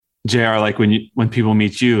JR, like when people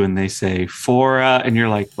meet you and they say Fora, and you're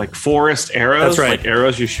like forest arrows, that's right. Like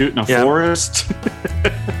arrows you shoot in a forest.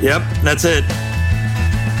 Yep, that's it.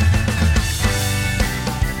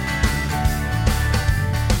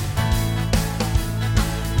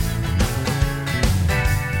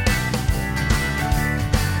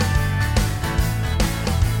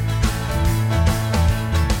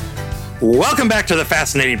 Welcome back to the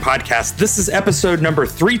Fascinating Podcast. This is episode number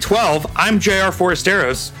 312. I'm JR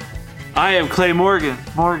Forasteros. I am Clay Morgan.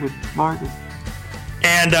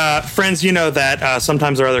 And friends, you know that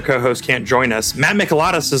sometimes our other co-hosts can't join us. Matt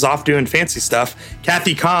Michelatis is off doing fancy stuff.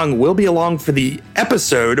 Kathy Kong will be along for the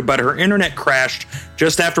episode, but her internet crashed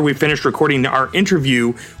just after we finished recording our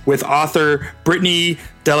interview with author Brittany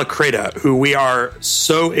Della Cretaz, who we are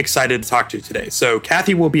so excited to talk to today. So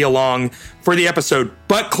Kathy will be along for the episode.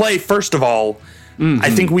 But Clay, first of all, I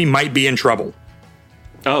think we might be in trouble.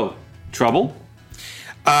 Oh, trouble?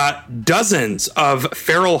 Dozens of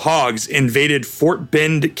feral hogs invaded Fort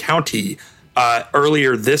Bend County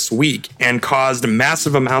earlier this week and caused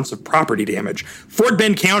massive amounts of property damage. Fort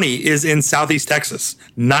Bend County is in southeast Texas,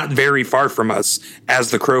 not very far from us,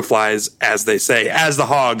 as the crow flies, as they say, as the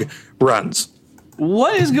hog runs.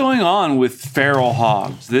 What is going on with feral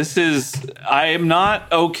hogs? I am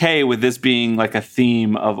not okay with this being like a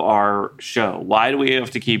theme of our show. Why do we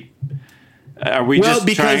have to keep... Are we just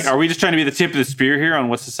trying to be the tip of the spear here on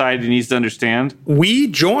what society needs to understand? We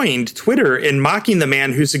joined Twitter in mocking the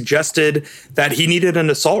man who suggested that he needed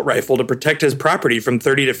an assault rifle to protect his property from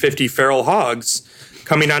 30 to 50 feral hogs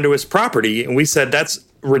coming onto his property. And we said that's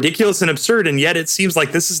ridiculous and absurd. And yet it seems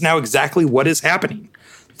like this is now exactly what is happening.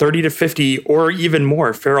 30 to 50 or even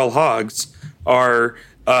more feral hogs are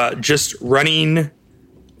just running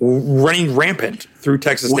rampant through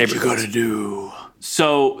Texas neighborhoods. What you gotta do?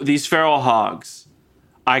 So these feral hogs,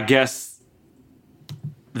 I guess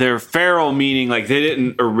they're feral, meaning like they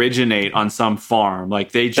didn't originate on some farm.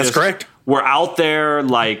 Like they just That's correct. Were out there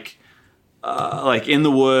like in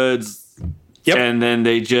the woods. Yep. And then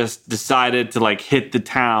they just decided to like hit the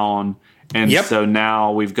town. And so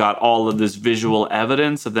now we've got all of this visual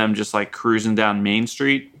evidence of them just like cruising down Main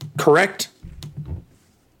Street. Correct.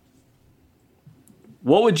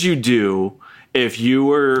 What would you do if you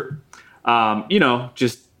were...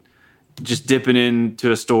 just dipping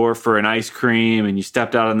into a store for an ice cream and you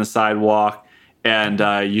stepped out on the sidewalk and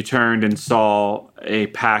you turned and saw a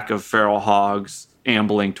pack of feral hogs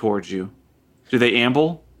ambling towards you? Do they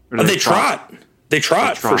amble? Or do they trot? They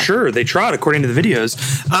trot for sure. They trot according to the videos.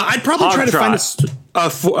 I'd probably try to find a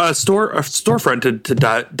storefront to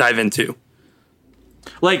dive into.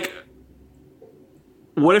 Like...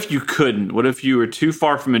 What if you couldn't? What if you were too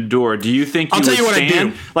far from a door? Do you think I'll tell you what I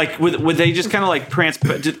do. Like, would they just kind of like prance?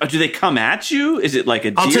 Do they come at you? Is it like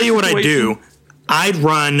a deer I'll tell you what situation? I do. I'd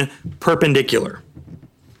run perpendicular.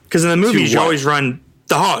 Because in the movies, you always run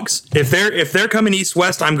the hogs. If they're coming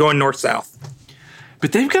east-west, I'm going north-south.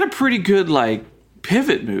 But they've got a pretty good, like,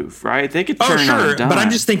 pivot move, right? They could turn on a dime. But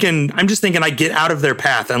I'm just thinking I get out of their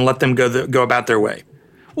path and let them go about their way.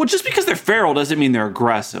 Well, just because they're feral doesn't mean they're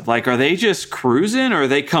aggressive. Like, are they just cruising or are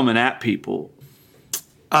they coming at people?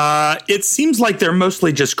 It seems like they're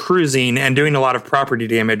mostly just cruising and doing a lot of property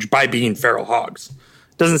damage by being feral hogs.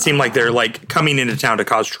 Doesn't seem like they're, like, coming into town to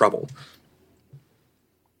cause trouble.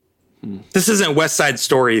 This isn't West Side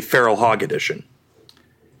Story Feral Hog Edition.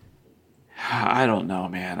 I don't know,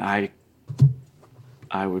 man.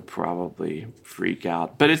 I would probably freak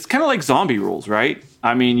out. But it's kind of like zombie rules, right?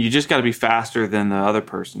 I mean, you just got to be faster than the other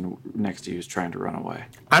person next to you who's trying to run away.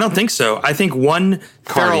 I don't think so. I think one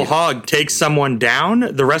feral hog takes someone down.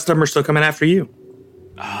 The rest of them are still coming after you.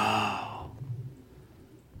 Oh.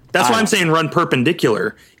 That's why I'm saying run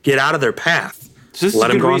perpendicular. Get out of their path. So let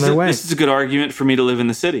them go on their way. This is a good argument for me to live in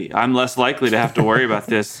the city. I'm less likely to have to worry about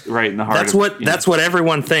this right in the heart That's what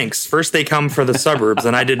everyone thinks. First they come for the suburbs,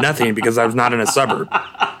 and I did nothing because I was not in a suburb.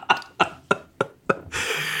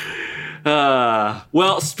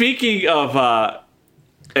 Well, speaking of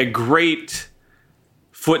a great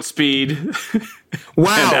foot speed and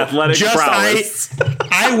athletic prowess.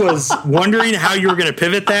 I was wondering how you were going to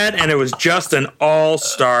pivot that, and it was just an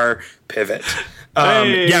all-star pivot.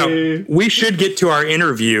 Yeah, we should get to our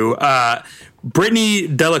interview. Brittany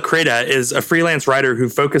Della Cretaz is a freelance writer who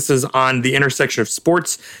focuses on the intersection of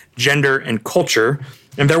sports, gender, and culture.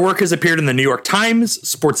 And their work has appeared in the New York Times,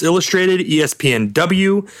 Sports Illustrated,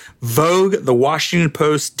 ESPNW, Vogue, The Washington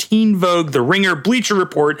Post, Teen Vogue, The Ringer, Bleacher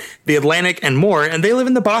Report, The Atlantic, and more. And they live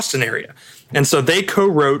in the Boston area. And so they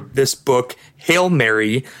co-wrote this book, Hail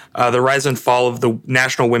Mary, The Rise and Fall of the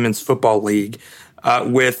National Women's Football League.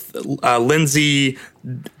 with Lindsay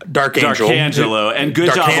Darkangelo. And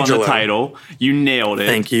good job on the title. You nailed it.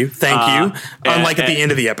 Thank you. Unlike at the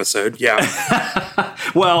end of the episode. Yeah.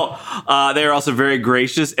 Well, they're also very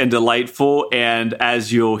gracious and delightful. And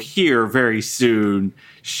as you'll hear very soon,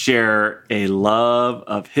 share a love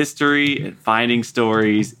of history and finding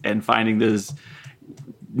stories and finding those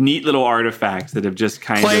neat little artifacts that have just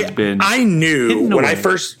kind of been. I knew when I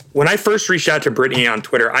first reached out to Brittany on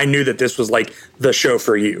Twitter, I knew that this was like the show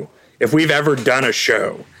for you. If we've ever done a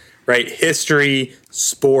show, right? History,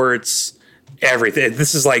 sports, everything.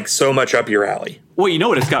 This is like so much up your alley. Well, you know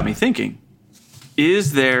what it's got me thinking?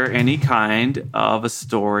 Is there any kind of a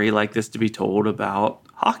story like this to be told about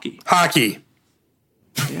hockey? Hockey.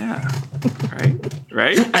 Yeah.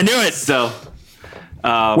 Right? I knew it. So.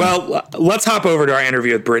 Well, let's hop over to our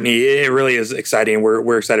interview with Brittany. It really is exciting.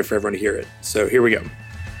 We're excited for everyone to hear it. So here we go.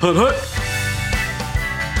 Hoot.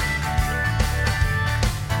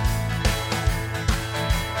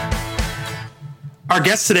 Our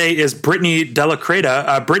guest today is Brittany Della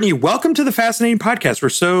Cretaz. Brittany, welcome to the Fascinating Podcast. We're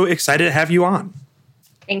so excited to have you on.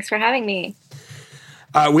 Thanks for having me.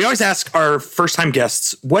 We always ask our first-time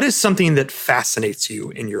guests, what is something that fascinates you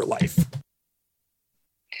in your life?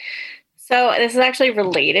 So this is actually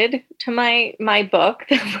related to my book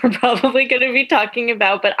that we're probably going to be talking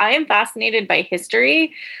about, but I am fascinated by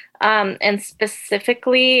history, and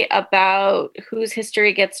specifically about whose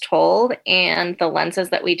history gets told and the lenses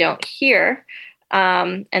that we don't hear.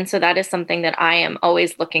 And so that is something that I am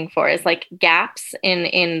always looking for, is like gaps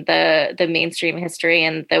in the mainstream history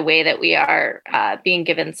and the way that we are being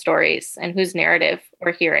given stories and whose narrative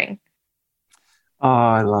we're hearing. Oh,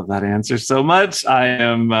 I love that answer so much. I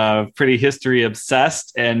am pretty history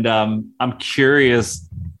obsessed, and I'm curious,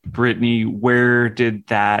 Brittany, where did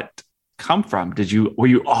that come from? Were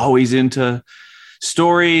you always into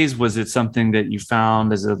stories? Was it something that you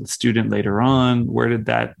found as a student later on? Where did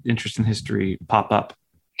that interest in history pop up?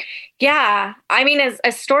 Yeah, I mean,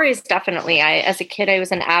 as stories, definitely. As a kid, I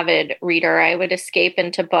was an avid reader. I would escape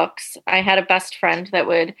into books. I had a best friend that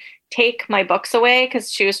would take my books away because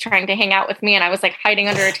she was trying to hang out with me, and I was like hiding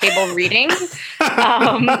under a table reading.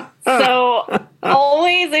 So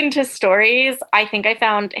always into stories. I think I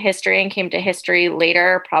found history and came to history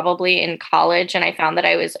later, probably in college, and I found that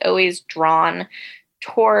I was always drawn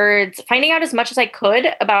towards finding out as much as I could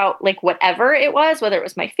about like whatever it was, whether it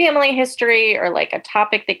was my family history or like a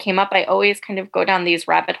topic that came up. I always kind of go down these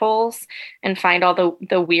rabbit holes and find all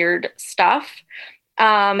the weird stuff.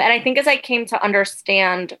 And I think as I came to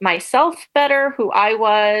understand myself better, who I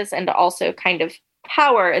was, and also kind of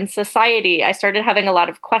power and society, I started having a lot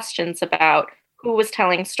of questions about who was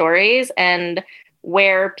telling stories and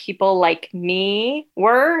where people like me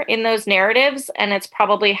were in those narratives. And it's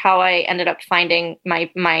probably how I ended up finding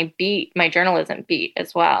my beat, my journalism beat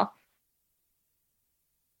as well.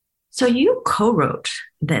 So you co-wrote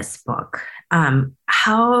this book.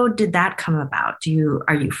 How did that come about?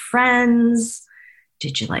 Are you friends?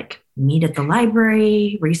 Did you like meet at the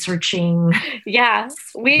library, researching? Yes,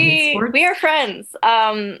 we are friends.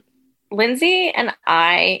 Lindsay and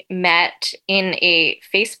I met in a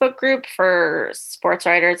Facebook group for sports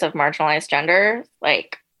writers of marginalized gender,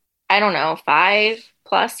 like, I don't know,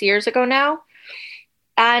 5+ years ago now.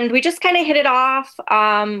 And we just kind of hit it off.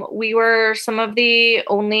 We were some of the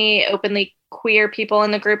only openly queer people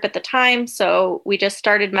in the group at the time. So we just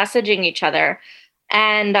started messaging each other.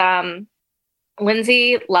 And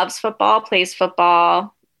Lindsay loves football, plays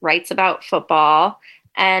football, writes about football.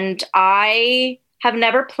 And I have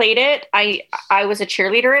never played it. I was a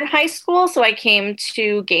cheerleader in high school, so I came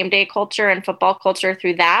to game day culture and football culture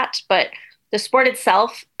through that. But the sport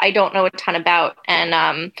itself, I don't know a ton about.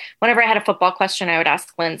 And whenever I had a football question, I would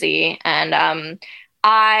ask Lindsay. And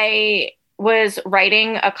I was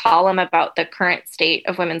writing a column about the current state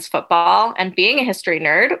of women's football. And being a history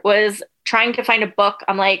nerd, was trying to find a book.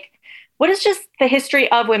 I'm like, what is just the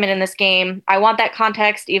history of women in this game? I want that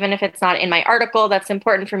context, even if it's not in my article. That's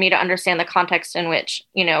important for me to understand the context in which,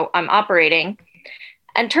 I'm operating.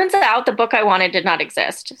 And turns out the book I wanted did not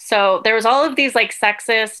exist. So there was all of these like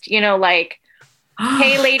sexist, like,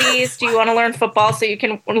 hey ladies, do you want to learn football so you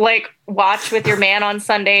can like watch with your man on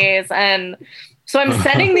Sundays? And so I'm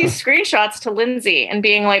sending these screenshots to Lindsay and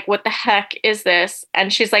being like, what the heck is this?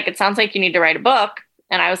 And she's like, it sounds like you need to write a book.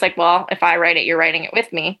 And I was like, well, if I write it, you're writing it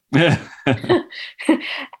with me.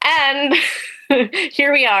 And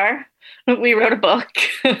here we are. We wrote a book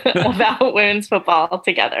about women's football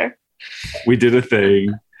together. We did a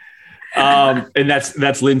thing. And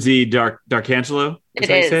that's Lindsay Darkangelo. It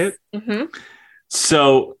is. Say it? Mm-hmm.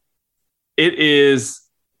 So it is,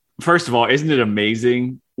 first of all, isn't it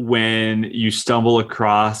amazing when you stumble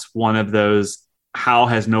across one of those how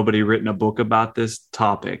has nobody written a book about this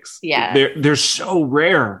topics. Yeah. They're so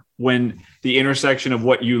rare when the intersection of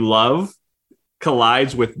what you love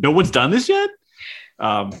collides with no one's done this yet.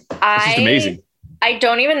 It's just amazing. I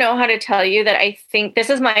don't even know how to tell you that I think this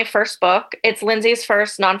is my first book. It's Lindsay's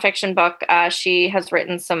first nonfiction book. She has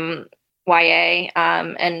written some YA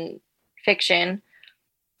and fiction.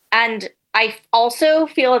 And I also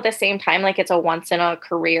feel at the same time like it's a once in a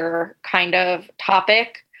career kind of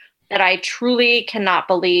topic that I truly cannot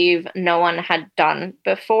believe no one had done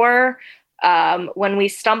before. When we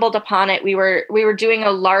stumbled upon it, we were doing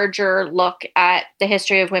a larger look at the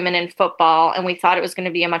history of women in football, and we thought it was going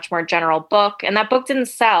to be a much more general book. And that book didn't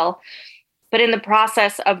sell. But in the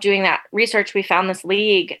process of doing that research, we found this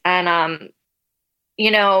league. And,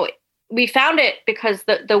 we found it because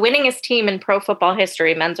the winningest team in pro football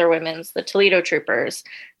history, men's or women's, the Toledo Troopers,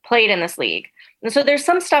 played in this league. And so there's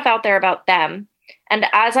some stuff out there about them. And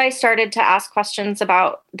as I started to ask questions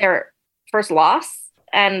about their first loss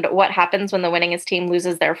and what happens when the winningest team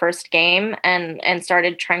loses their first game and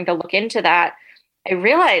started trying to look into that, I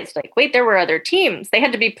realized, wait, there were other teams. They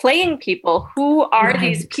had to be playing people. Who are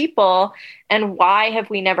these people and why have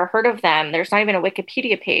we never heard of them? There's not even a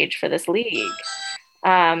Wikipedia page for this league.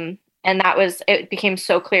 And it became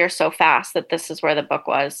so clear so fast that this is where the book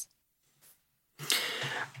was.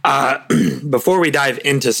 Before we dive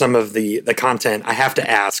into some of the content, I have to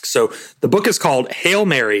ask. So the book is called Hail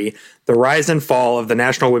Mary, The Rise and Fall of the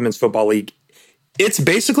National Women's Football League. It's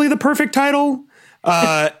basically the perfect title.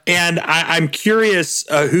 And I'm curious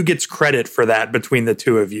who gets credit for that between the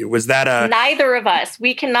two of you. Was that Neither of us.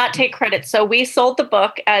 We cannot take credit. So we sold the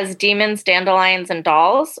book as Demons, Dandelions, and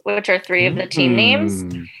Dolls, which are three of the team names.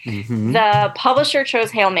 Mm-hmm. The publisher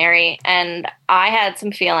chose Hail Mary, and I had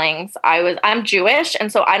some feelings. I'm Jewish,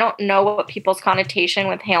 and so I don't know what people's connotation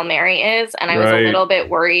with Hail Mary is, and I was a little bit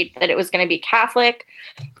worried that it was going to be Catholic.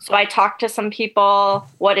 So I talked to some people.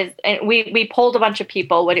 And we polled a bunch of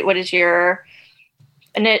people. What is your...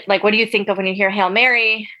 And what do you think of when you hear Hail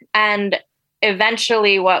Mary? And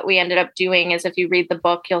eventually what we ended up doing is if you read the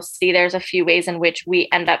book, you'll see there's a few ways in which we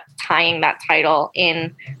end up tying that title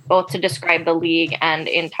in both to describe the league and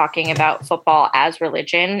in talking about football as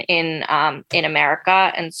religion in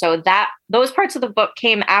America. And so those parts of the book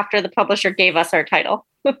came after the publisher gave us our title.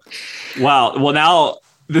 Wow. Well, now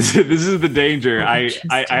this is the danger. I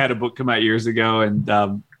had a book come out years ago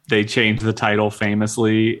and they changed the title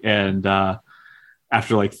famously. And,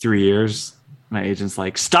 after 3 years, my agent's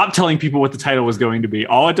like, stop telling people what the title was going to be.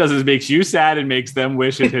 All it does is makes you sad and makes them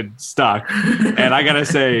wish it had stuck. And I got to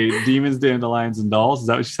say, Demons, Dandelions, and Dolls, is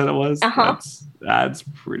that what you said it was? Uh-huh. That's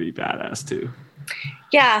pretty badass too.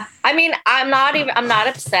 Yeah. I mean, I'm not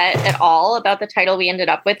upset at all about the title we ended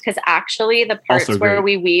up with, because actually the parts where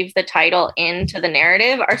we weave the title into the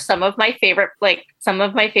narrative are some of my favorite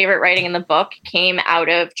writing in the book came out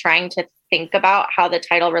of trying to think about how the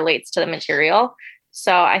title relates to the material.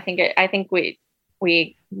 So I think we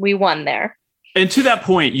won there. And to that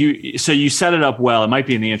point, you set it up well. It might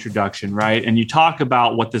be in the introduction, right? And you talk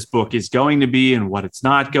about what this book is going to be and what it's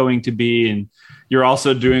not going to be. And you're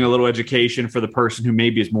also doing a little education for the person who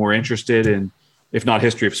maybe is more interested in, if not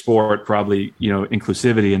history of sport, probably,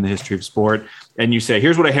 inclusivity in the history of sport. And you say,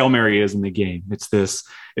 here's what a Hail Mary is in the game. It's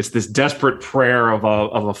this desperate prayer of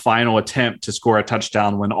a final attempt to score a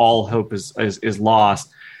touchdown when all hope is lost.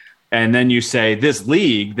 And then you say this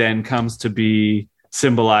league then comes to be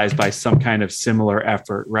symbolized by some kind of similar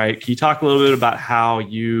effort, right? Can you talk a little bit about how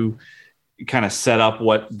you kind of set up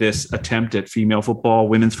what this attempt at female football,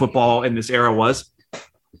 women's football in this era was?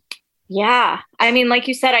 Yeah. I mean, like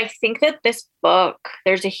you said, I think that this book,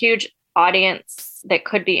 there's a huge audience that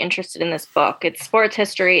could be interested in this book. It's sports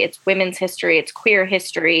history, it's women's history, it's queer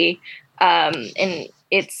history, and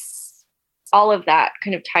it's all of that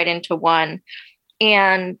kind of tied into one.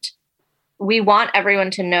 And we want everyone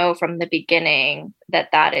to know from the beginning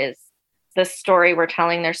that is the story we're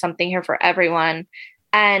telling. There's something here for everyone.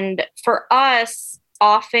 And for us,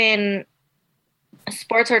 often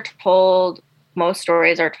most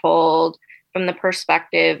stories are told from the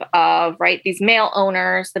perspective of, these male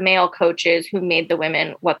owners, the male coaches who made the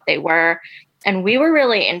women what they were. And we were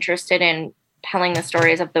really interested in telling the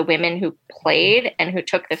stories of the women who played and who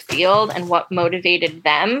took the field and what motivated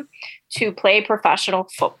them to play professional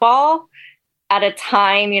football at a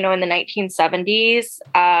time, in the 1970s,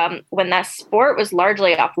 when that sport was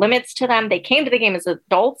largely off limits to them. They came to the game as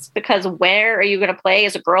adults because where are you going to play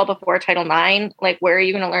as a girl before Title IX? Where are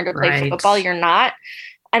you going to learn to play football? You're not.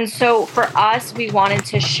 And so for us, we wanted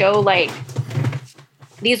to show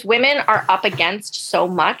these women are up against so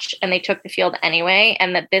much and they took the field anyway,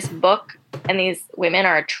 and that this book and these women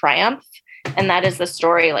are a triumph. And that is the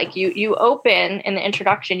story. Like you open in the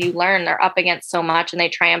introduction, you learn they're up against so much and they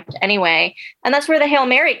triumphed anyway. And that's where the Hail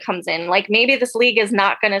Mary comes in. Like maybe this league is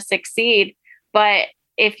not going to succeed, but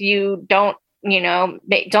if you don't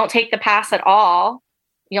take the pass at all,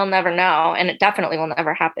 you'll never know. And it definitely will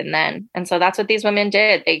never happen then. And so that's what these women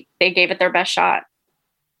did. They gave it their best shot.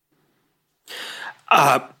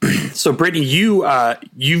 So Brittany,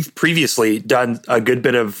 you've previously done a good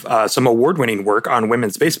bit of some award-winning work on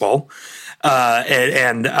women's baseball.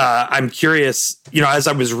 And I'm curious, as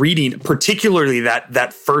I was reading, particularly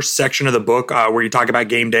that first section of the book where you talk about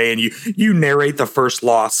game day and you narrate the first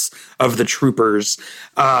loss of the Troopers.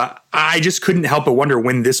 I just couldn't help but wonder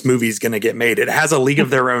when this movie's going to get made. It has a League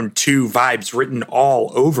of Their Own 2 vibes written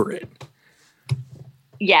all over it.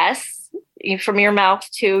 Yes. From your mouth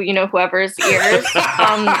to, whoever's ears.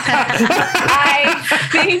 I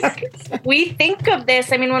think we think of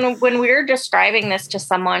this. I mean, when we're describing this to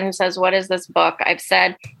someone who says, what is this book? I've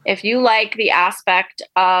said, if you like the aspect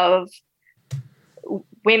of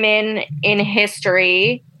women in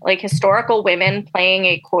history, like historical women playing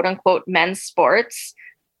a quote unquote men's sports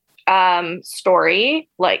story,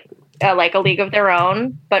 like a League of Their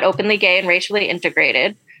Own, but openly gay and racially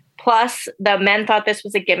integrated. Plus, the men thought this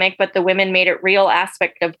was a gimmick, but the women made it real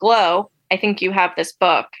aspect of Glow. I think you have this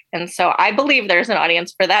book. And so I believe there's an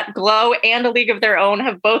audience for that. Glow and A League of Their Own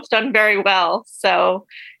have both done very well. So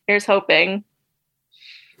here's hoping.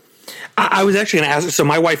 I was actually going to ask, so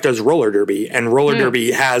my wife does roller derby, and roller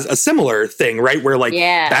derby has a similar thing, right? Where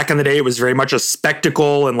back in the day, it was very much a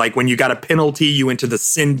spectacle. And like when you got a penalty, you went to the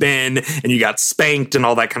sin bin and you got spanked and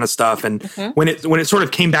all that kind of stuff. And when it sort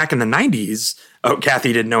of came back in the 90s, oh,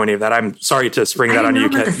 Kathy didn't know any of that. I'm sorry to spring that on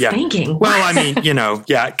you. Spanking. Well, I mean,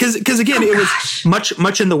 because again, it was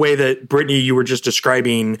much in the way that Brittany, you were just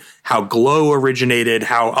describing how Glow originated,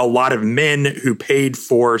 how a lot of men who paid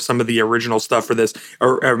for some of the original stuff for this,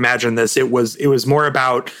 or imagine this, it was more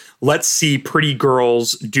about let's see pretty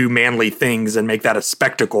girls do manly things and make that a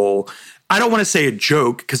spectacle. I don't want to say a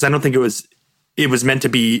joke because I don't think it was meant to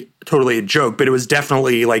be totally a joke, but it was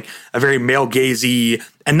definitely like a very male gazy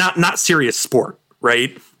and not serious sport,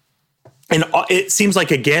 right? And it seems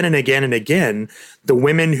like again and again and again, the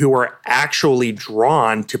women who are actually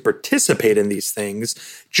drawn to participate in these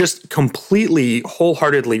things just completely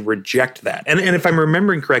wholeheartedly reject that. And if I'm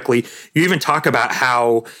remembering correctly, you even talk about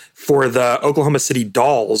how for the Oklahoma City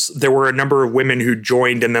Dolls, there were a number of women who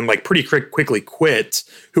joined and then like pretty quickly quit,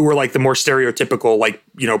 who were like the more stereotypical, like,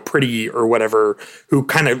 pretty or whatever, who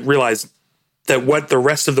kind of realized that what the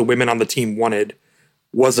rest of the women on the team wanted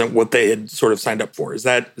wasn't what they had sort of signed up for. Is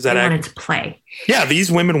that they wanted to play? Yeah,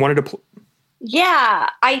 these women wanted to play. Yeah,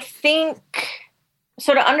 I think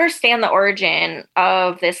so. To understand the origin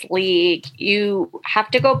of this league, you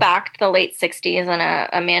have to go back to the late 60s and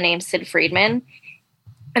a man named Sid Friedman.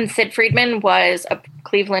 And Sid Friedman was a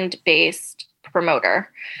Cleveland-based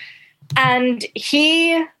promoter. And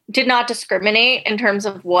he did not discriminate in terms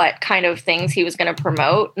of what kind of things he was going to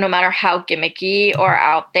promote, no matter how gimmicky or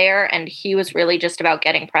out there. And he was really just about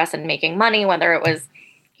getting press and making money, whether it was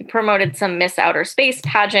he promoted some Miss Outer Space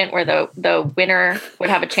pageant where the winner would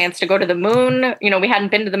have a chance to go to the moon. We hadn't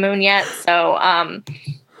been to the moon yet. So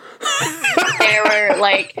there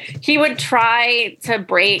were he would try to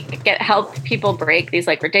help people break these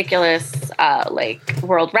ridiculous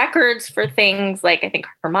world records for things like I think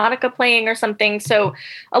harmonica playing or something. So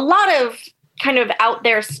a lot of kind of out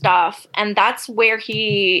there stuff. And that's where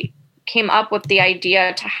he came up with the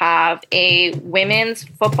idea to have a women's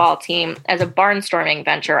football team as a barnstorming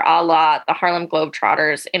venture, a la the Harlem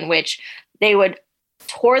Globetrotters, in which they would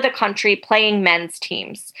tour the country playing men's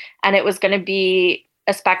teams. And it was going to be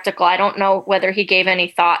a spectacle. I don't know whether he gave any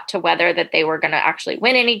thought to whether that they were going to actually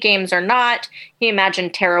win any games or not. He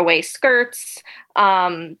imagined tearaway skirts.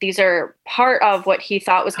 These are part of what he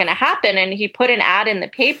thought was going to happen. And he put an ad in the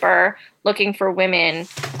paper looking for women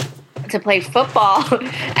to play football.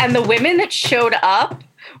 And the women that showed up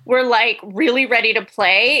were really ready to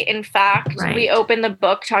play. In fact, we opened the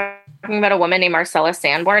book talking about a woman named Marcella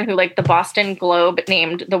Sanborn, who the Boston Globe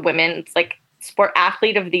named the women's sport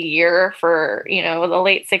athlete of the year for, the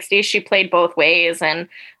late 60s. She played both ways, and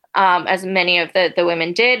as many of the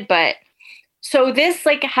women did. But so this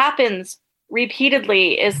happens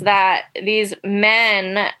repeatedly, is that these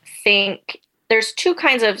men think there's two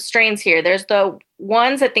kinds of strains here. There's the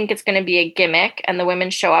ones that think it's going to be a gimmick and the women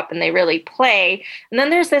show up and they really play. And then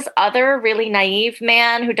there's this other really naive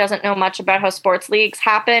man who doesn't know much about how sports leagues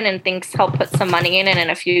happen and thinks he'll put some money in, and in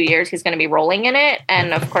a few years he's going to be rolling in it.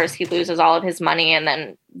 And of course he loses all of his money and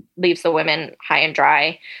then leaves the women high and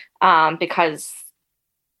dry because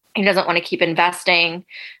he doesn't want to keep investing.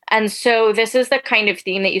 And so this is the kind of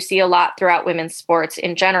theme that you see a lot throughout women's sports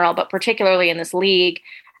in general, but particularly in this league.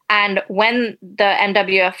 And when the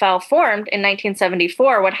NWFL formed in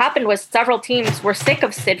 1974, what happened was several teams were sick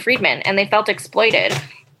of Sid Friedman and they felt exploited.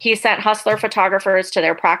 He sent hustler photographers to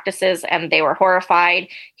their practices and they were horrified.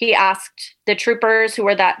 He asked the Troopers, who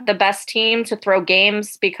were the best team, to throw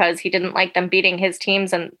games because he didn't like them beating his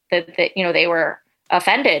teams, and that they were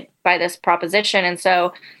offended by this proposition. And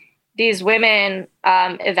so these women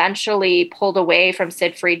eventually pulled away from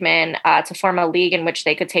Sid Friedman to form a league in which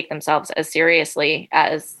they could take themselves as seriously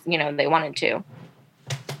as they wanted to.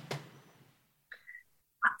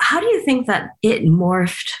 How do you think that it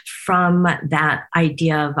morphed from that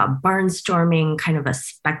idea of a barnstorming kind of a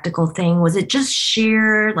spectacle thing? Was it just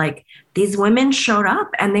sheer, like, these women showed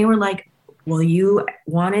up and they were like, well, you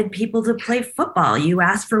wanted people to play football. You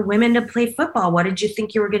asked for women to play football. What did you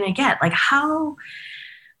think you were going to get? Like, how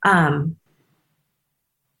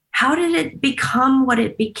did it become what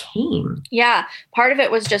it became? Yeah, part of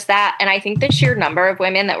it was just that. And I think the sheer number of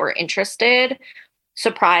women that were interested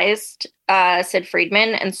surprised Sid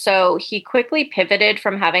Friedman. And so he quickly pivoted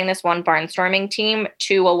from having this one barnstorming team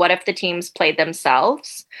to, well, what if the teams played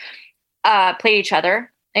themselves, played each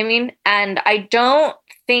other? And I don't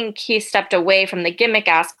think he stepped away from the gimmick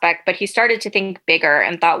aspect, but he started to think bigger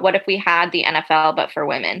and thought, what if we had the NFL, but for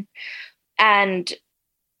women? And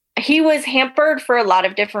he was hampered for a lot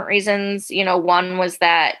of different reasons. One was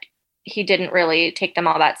that he didn't really take them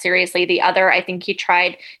all that seriously. The other, I think he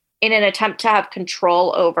tried in an attempt to have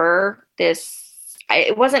control over this.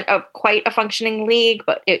 It wasn't quite a functioning league,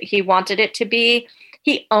 but he wanted it to be.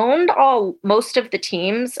 He owned most of the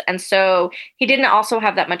teams. And so he didn't also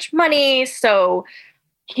have that much money. So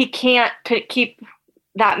he can't keep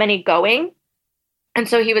that many going. And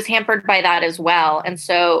so he was hampered by that as well. And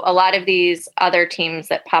so a lot of these other teams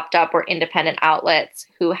that popped up were independent outlets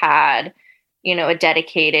who had, a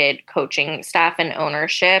dedicated coaching staff and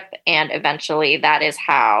ownership. And eventually that is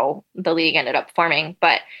how the league ended up forming.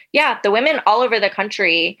 But yeah, the women all over the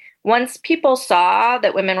country, once people saw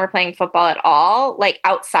that women were playing football at all, like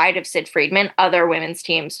outside of Sid Friedman, other women's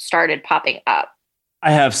teams started popping up.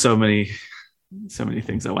 I have so many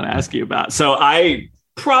things I want to ask you about. So I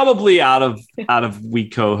probably out of we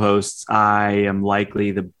co-hosts, I am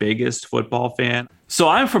likely the biggest football fan. So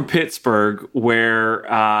I'm from Pittsburgh, where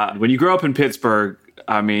when you grow up in Pittsburgh,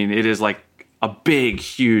 it is like a big,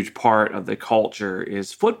 huge part of the culture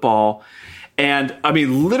is football. And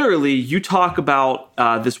literally, you talk about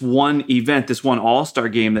this one event, this one All-Star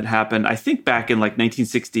game that happened, I think back in like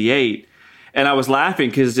 1968. And I was laughing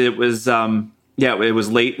because it was it was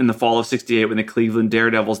late in the fall of 68 when the Cleveland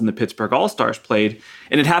Daredevils and the Pittsburgh All-Stars played.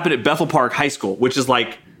 And it happened at Bethel Park High School, which is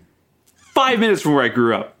like 5 minutes from where I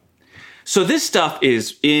grew up. So this stuff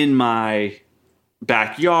is in my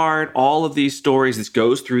backyard. All of these stories, this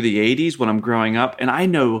goes through the 80s when I'm growing up. And I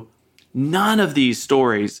know none of these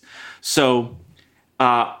stories. So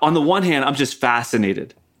on the one hand, I'm just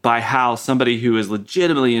fascinated by how somebody who is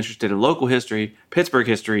legitimately interested in local history, Pittsburgh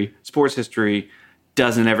history, sports history,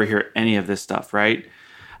 doesn't ever hear any of this stuff, right?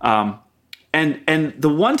 And the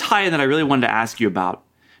one tie-in that I really wanted to ask you about,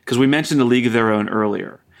 because we mentioned A League of Their Own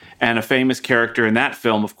earlier, and a famous character in that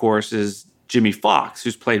film, of course, is Jimmy Fox,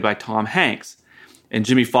 who's played by Tom Hanks. And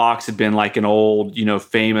Jimmy Fox had been like an old,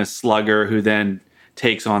 famous slugger who then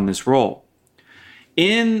takes on this role.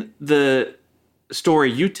 In the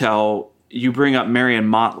story you tell, you bring up Marion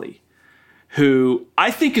Motley, who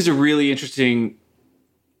I think is a really interesting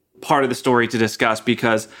part of the story to discuss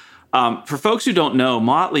because for folks who don't know,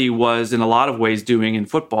 Motley was in a lot of ways doing in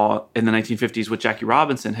football in the 1950s what Jackie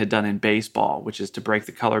Robinson had done in baseball, which is to break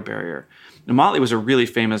the color barrier. And Motley was a really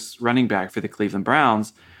famous running back for the Cleveland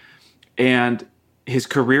Browns, and his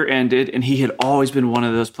career ended, and he had always been one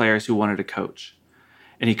of those players who wanted to coach,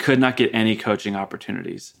 and he could not get any coaching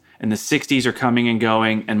opportunities. And the 60s are coming and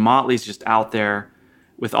going, and Motley's just out there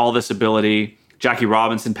with all this ability. Jackie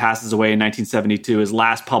Robinson passes away in 1972. His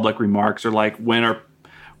last public remarks are like, when are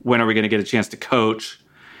we going to get a chance to coach?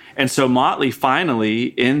 And so Motley finally,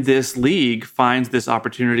 in this league, finds this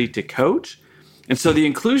opportunity to coach. And so the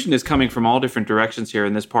inclusion is coming from all different directions here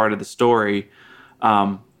in this part of the story.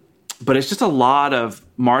 But it's just a lot of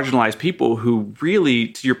marginalized people who really,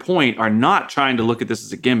 to your point, are not trying to look at this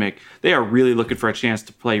as a gimmick. They are really looking for a chance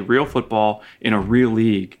to play real football in a real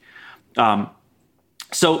league.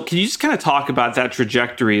 So can you just kind of talk about that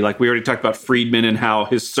trajectory? Like we already talked about Friedman and how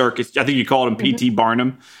his circus, I think you called him P.T.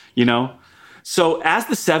 Barnum, you know? So as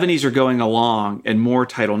the 70s are going along and more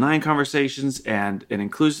Title IX conversations and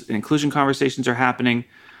inclusion conversations are happening,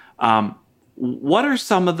 what are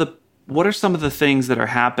some of the things that are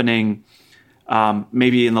happening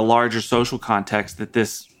maybe in the larger social context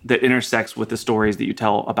that intersects with the stories that you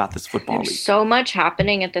tell about this football league? There's so much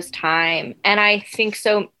happening at this time. And I think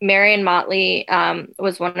so. Marion Motley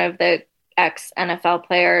was one of the ex-NFL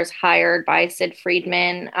players hired by Sid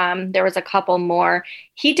Friedman. There was a couple more.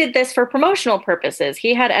 He did this for promotional purposes.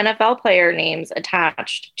 He had NFL player names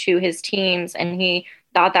attached to his teams, and he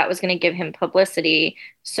thought that was going to give him publicity.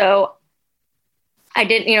 So I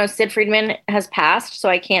didn't, Sid Friedman has passed, so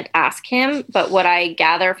I can't ask him. But what I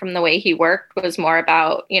gather from the way he worked was more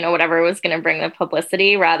about, whatever was going to bring the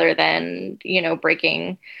publicity rather than,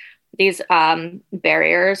 breaking these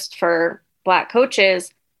barriers for Black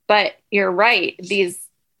coaches. But you're right. These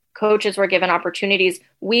coaches were given opportunities.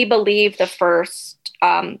 We believe the first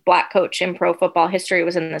Black coach in pro football history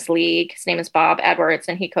was in this league. His name is Bob Edwards,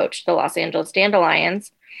 and he coached the Los Angeles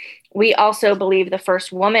Dandelions. We also believe the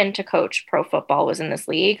first woman to coach pro football was in this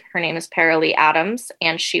league. Her name is Paralee Adams,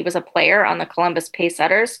 and she was a player on the Columbus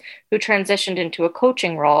Pacesetters who transitioned into a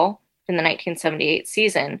coaching role in the 1978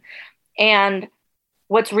 season. And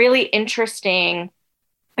what's really interesting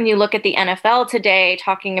when you look at the NFL today,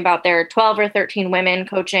 talking about their 12 or 13 women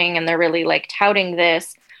coaching, and they're really touting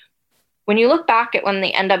this. When you look back at when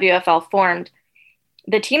the NWFL formed,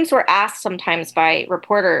 the teams were asked sometimes by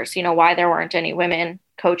reporters, why there weren't any women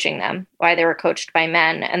coaching them, why they were coached by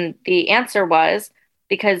men. And the answer was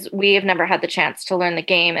because we have never had the chance to learn the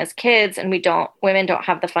game as kids, and women don't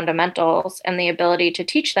have the fundamentals and the ability to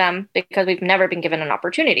teach them because we've never been given an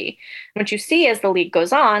opportunity. And what you see as the league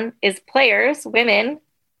goes on is players, women,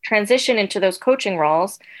 transition into those coaching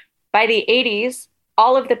roles. By the 80s,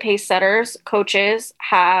 all of the pace setters coaches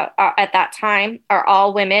at that time are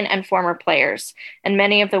all women and former players. And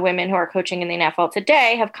many of the women who are coaching in the NFL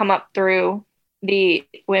today have come up through the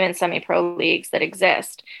women's semi-pro leagues that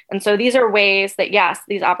exist. And so these are ways that, yes,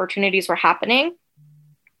 these opportunities were happening.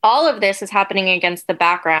 All of this is happening against the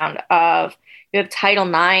background of you have Title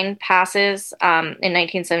IX passes in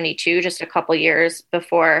 1972, just a couple years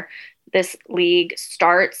before this league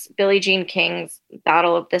starts. Billie Jean King's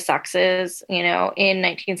Battle of the Sexes, in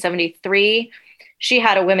 1973. She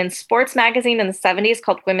had a women's sports magazine in the 70s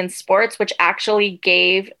called Women's Sports, which actually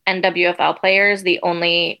gave NWFL players the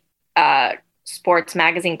only sports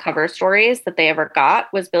magazine cover stories that they ever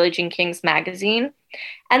got was Billie Jean King's magazine.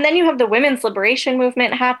 And then you have the women's liberation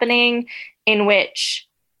movement happening, in which,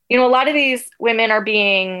 a lot of these women are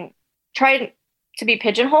being tried to be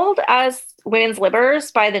pigeonholed as women's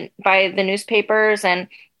libers by the newspapers. And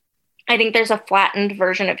I think there's a flattened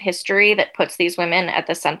version of history that puts these women at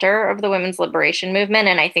the center of the women's liberation movement.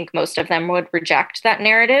 And I think most of them would reject that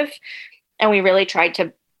narrative. And we really tried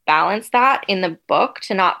to balance that in the book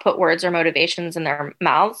to not put words or motivations in their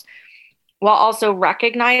mouths, while also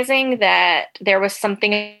recognizing that there was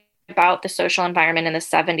something about the social environment in the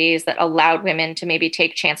 70s that allowed women to maybe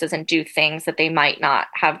take chances and do things that they might not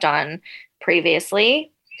have done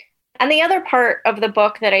previously. And the other part of the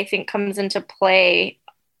book that I think comes into play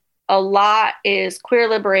a lot is queer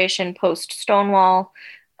liberation post-Stonewall,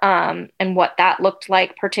 and what that looked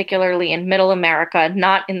like, particularly in Middle America,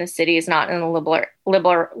 not in the cities, not in the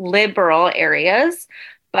liberal areas,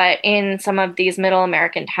 but in some of these Middle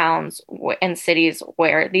American towns and cities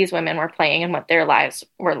where these women were playing and what their lives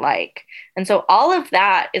were like. And so all of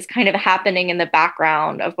that is kind of happening in the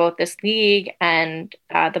background of both this league and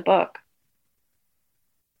the book.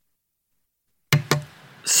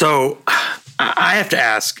 So I have to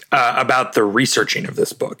ask about the researching of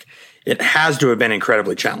this book. It has to have been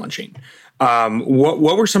incredibly challenging.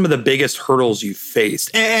 What were some of the biggest hurdles you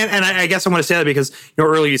faced? And I guess I want to say that because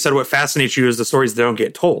earlier you said what fascinates you is the stories that don't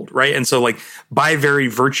get told, right? And so by very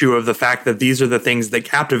virtue of the fact that these are the things that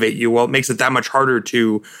captivate you, well, it makes it that much harder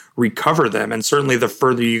to recover them. And certainly the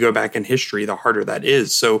further you go back in history, the harder that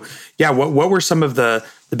is. So yeah, what were some of the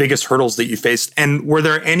biggest hurdles that you faced? And were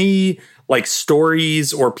there any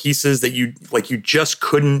stories or pieces that you just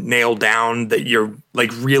couldn't nail down that you're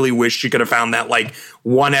really wished you could have found that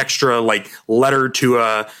one extra letter to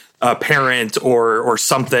a parent or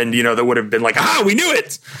something, that would have been we knew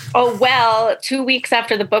it. Oh, well, 2 weeks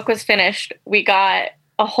after the book was finished, we got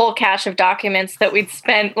a whole cache of documents that we'd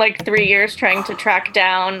spent like 3 years trying to track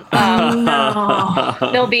down.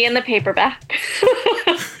 They'll be in the paperback.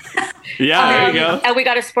 Yeah, there you go. And we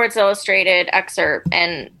got a Sports Illustrated excerpt,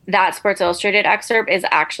 and that Sports Illustrated excerpt is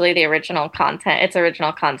actually the original content. It's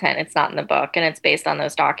original content. It's not in the book, and it's based on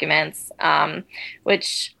those documents,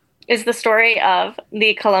 which is the story of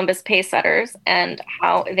the Columbus Pacesetters and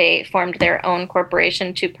how they formed their own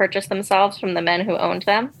corporation to purchase themselves from the men who owned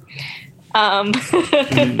them. Wow.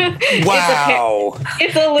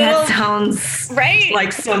 It's a little, that sounds right,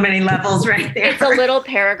 like so many levels right there. It's a little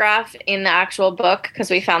paragraph in the actual book because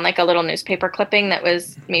we found like a little newspaper clipping that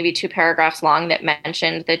was maybe 2 paragraphs long that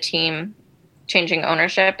mentioned the team changing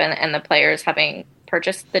ownership and the players having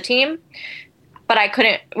purchased the team. But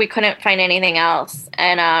we couldn't find anything else.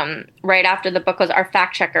 And right after the book was, our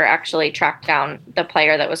fact checker actually tracked down the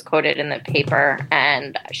player that was quoted in the paper,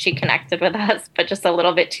 and she connected with us, but just a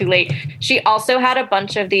little bit too late. She also had a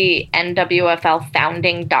bunch of the NWFL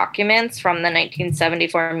founding documents from the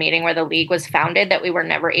 1974 meeting where the league was founded that we were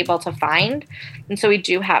never able to find. And so we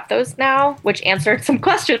do have those now, which answered some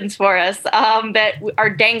questions for us that are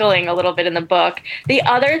dangling a little bit in the book. The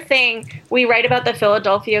other thing, we write about the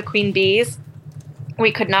Philadelphia Queen Bees.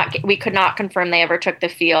 We could not confirm they ever took the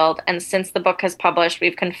field. And since the book has published,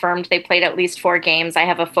 we've confirmed they played at least 4 games. I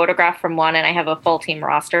have a photograph from one, and I have a full team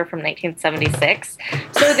roster from 1976.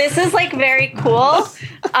 So this is like very cool.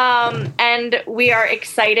 And we are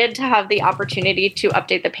excited to have the opportunity to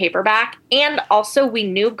update the paperback. And also we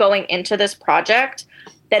knew going into this project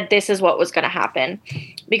that this is what was going to happen,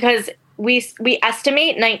 because we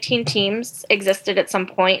estimate 19 teams existed at some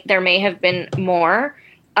point. There may have been more.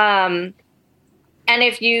 And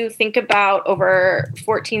if you think about over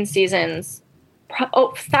 14 seasons,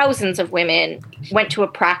 thousands of women went to a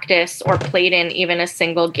practice or played in even a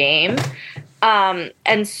single game.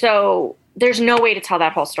 And so there's no way to tell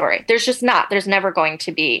that whole story. There's just not. There's never going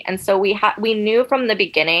to be. And so we knew from the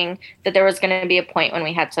beginning that there was going to be a point when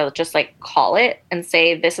we had to just like call it and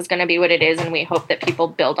say, this is going to be what it is. And we hope that people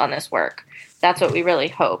build on this work. That's what we really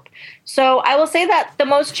hope. So I will say that the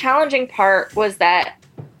most challenging part was that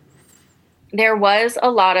there was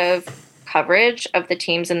a lot of coverage of the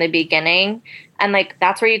teams in the beginning. And like,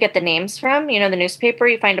 that's where you get the names from. You know, the newspaper,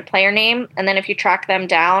 you find a player name. And then if you track them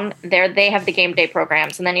down, they have the game day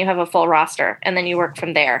programs. And then you have a full roster. And then you work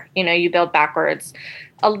from there. You know, you build backwards.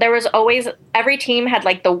 There was always, every team had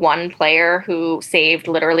like the one player who saved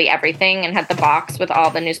literally everything and had the box with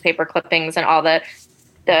all the newspaper clippings and all the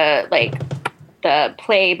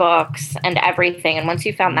playbooks and everything. And once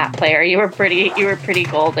you found that player, you were pretty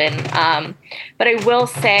golden. But I will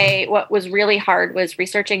say what was really hard was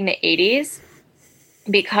researching the 80s,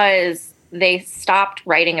 because they stopped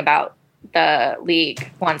writing about the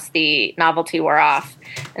league once the novelty wore off.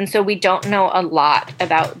 And so we don't know a lot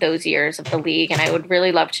about those years of the league. And I would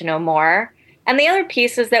really love to know more. And the other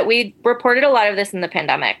piece is that we reported a lot of this in the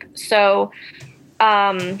pandemic. So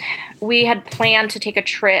we had planned to take a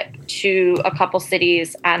trip to a couple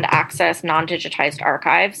cities and access non-digitized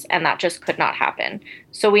archives, and that just could not happen.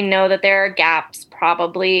 So we know that there are gaps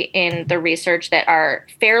probably in the research that are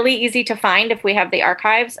fairly easy to find if we have the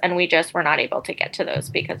archives, and we just were not able to get to those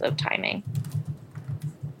because of timing.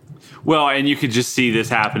 Well, and you could just see this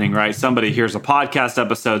happening, right? Somebody hears a podcast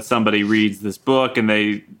episode, somebody reads this book, and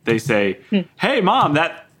they say, hey, Mom,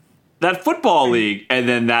 that football league, and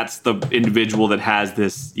then that's the individual that has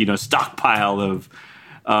this, you know, stockpile of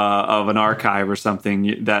an archive or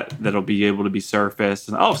something that'll be able to be surfaced.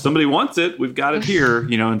 And if somebody wants it, we've got it here,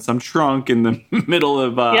 you know, in some trunk in the middle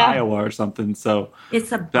of Iowa or something. So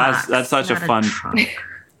it's a box, that's such a fun trunk.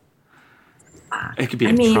 It could be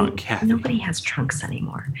a trunk. Yeah. Nobody has trunks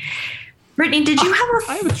anymore. Brittany, did you have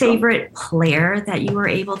a favorite player that you were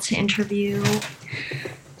able to interview?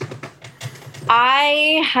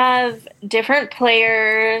 I have different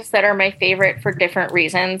players that are my favorite for different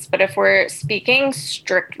reasons. But if we're speaking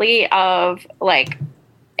strictly of like,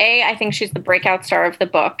 I think she's the breakout star of the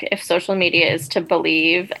book, if social media is to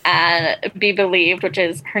believe and be believed, which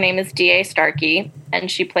is, her name is D.A. Starkey, and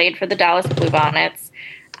she played for the Dallas Bluebonnets.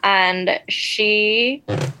 And she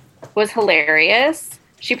was hilarious.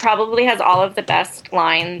 She probably has all of the best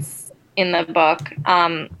lines in the book.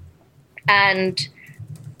 And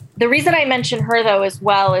the reason I mention her, though, as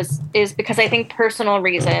well is because I think personal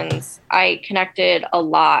reasons I connected a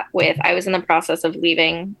lot with. I was in the process of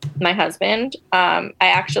leaving my husband. I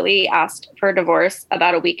actually asked for a divorce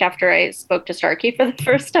about a week after I spoke to Starkey for the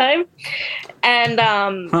first time. And,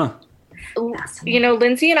 you know,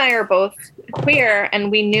 Lindsay and I are both queer,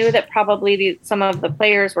 and we knew that probably some of the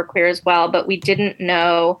players were queer as well, but we didn't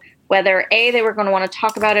know whether A, they were going to want to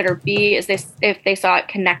talk about it, or B, if they saw it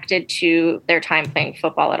connected to their time playing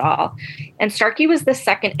football at all. And Starkey was the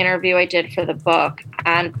second interview I did for the book.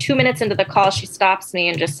 And 2 minutes into the call, she stops me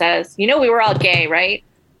and just says, "You know, we were all gay, right?"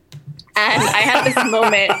 And I had this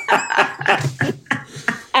moment.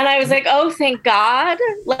 And I was like, "Oh, thank God."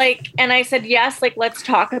 And I said, "Yes, let's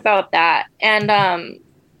talk about that." And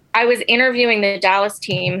I was interviewing the Dallas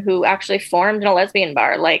team who actually formed in a lesbian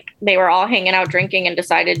bar. They were all hanging out drinking and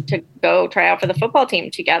decided to go try out for the football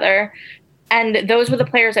team together. And those were the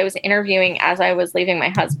players I was interviewing as I was leaving my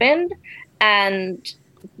husband. And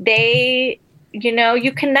they,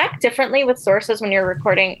 you connect differently with sources when you're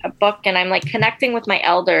recording a book. And I'm connecting with my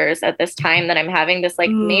elders at this time that I'm having this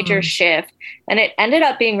major shift. And it ended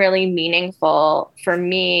up being really meaningful for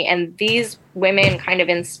me. And these women kind of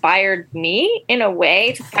inspired me in a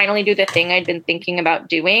way to finally do the thing I'd been thinking about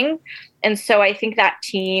doing. And so I think that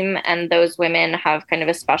team and those women have kind of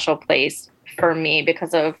a special place for me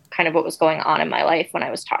because of kind of what was going on in my life when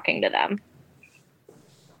I was talking to them.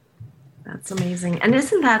 That's amazing. And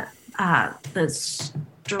isn't that the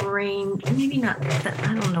strange, maybe not,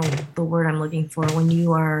 I don't know the word I'm looking for, when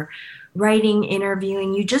you are writing,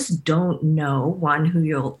 interviewing, you just don't know, one, who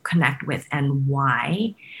you'll connect with and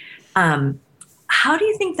why. How do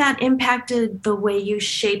you think that impacted the way you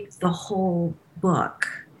shaped the whole book?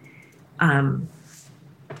 Do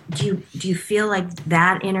you feel like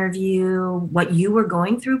that interview, what you were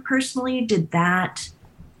going through personally, did that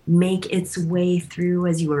make its way through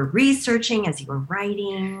as you were researching, as you were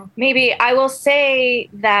writing? Maybe. I will say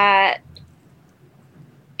that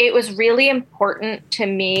it was really important to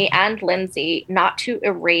me and Lindsay not to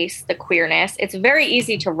erase the queerness. It's very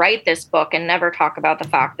easy to write this book and never talk about the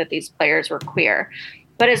fact that these players were queer.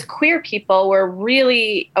 But as queer people, we're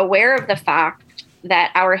really aware of the fact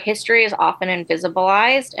that our history is often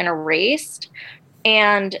invisibilized and erased,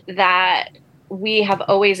 and that we have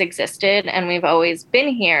always existed and we've always been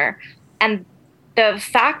here. And the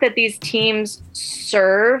fact that these teams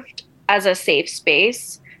served as a safe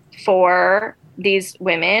space for these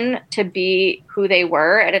women to be who they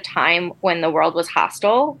were at a time when the world was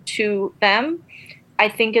hostile to them, I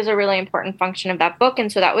think is a really important function of that book. And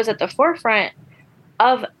so that was at the forefront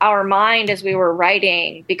of our mind as we were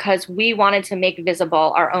writing, because we wanted to make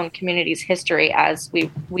visible our own community's history as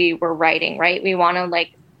we were writing, right? We want to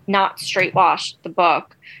not straight wash the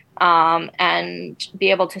book and be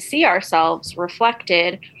able to see ourselves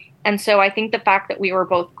reflected. And so I think the fact that we were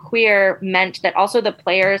both queer meant that also the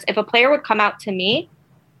players, if a player would come out to me,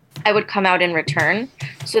 I would come out in return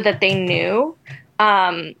so that they knew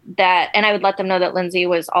that, and I would let them know that Lindsay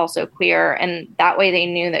was also queer, and that way they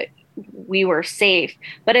knew that we were safe.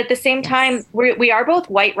 But at the same time, we are both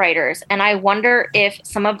white writers, and I wonder if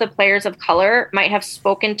some of the players of color might have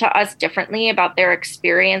spoken to us differently about their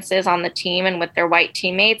experiences on the team and with their white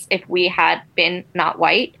teammates if we had been not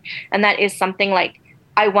white. And that is something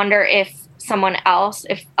I wonder if someone else,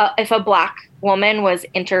 if a Black woman was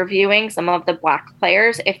interviewing some of the Black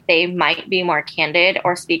players, if they might be more candid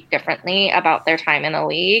or speak differently about their time in the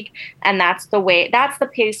league. And that's the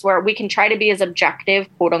pace where we can try to be as objective,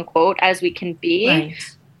 quote unquote, as we can be,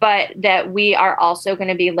 right, but that we are also going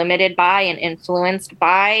to be limited by and influenced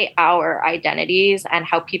by our identities and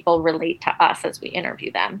how people relate to us as we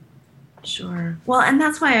interview them. Sure. Well, and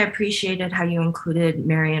that's why I appreciated how you included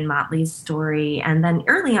Marion Motley's story. And then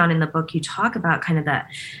early on in the book, you talk about kind of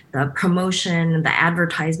the promotion, the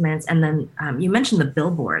advertisements, and then you mentioned the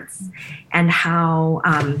billboards and how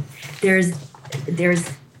there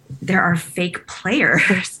are fake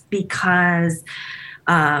players because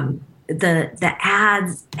the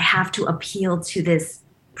ads have to appeal to this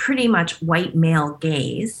pretty much white male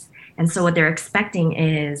gaze. And so what they're expecting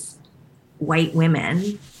is white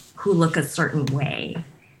women who look a certain way.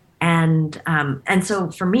 And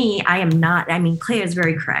so for me, Clay is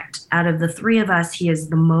very correct. Out of the three of us, he is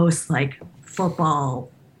the most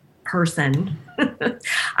football person.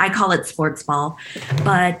 I call it sports ball.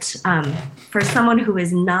 But for someone who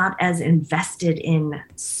is not as invested in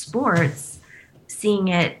sports, seeing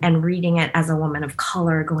it and reading it as a woman of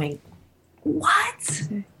color going, what?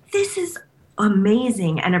 This is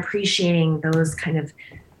amazing, and appreciating those kind of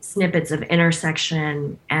snippets of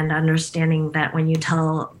intersection and understanding that when you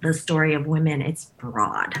tell the story of women, it's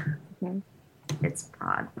broad. Mm-hmm. It's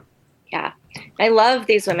broad. Yeah. I love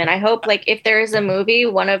these women. I hope if there is a movie,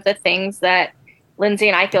 one of the things that Lindsay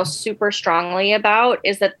and I feel super strongly about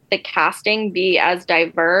is that the casting be as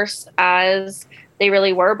diverse as they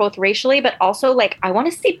really were, both racially, but also I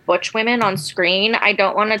want to see butch women on screen. I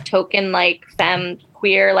don't want a token femme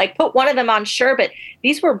queer, like put one of them on, sure, but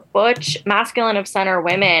these were butch, masculine of center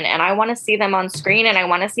women, and I want to see them on screen, and I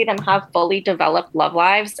want to see them have fully developed love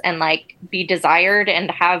lives and like be desired and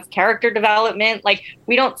have character development. Like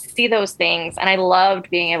we don't see those things, and I loved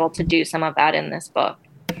being able to do some of that in this book.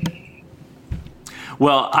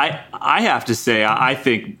 Well, I have to say, I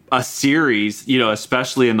think a series, you know,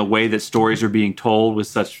 especially in the way that stories are being told with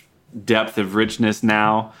such depth of richness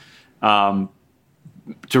now,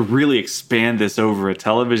 to really expand this over a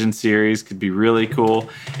television series could be really cool.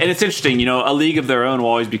 And it's interesting, you know, A League of Their Own will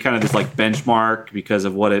always be kind of this like benchmark because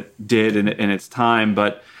of what it did in its time.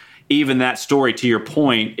 But even that story, to your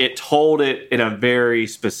point, it told it in a very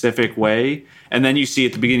specific way. And then you see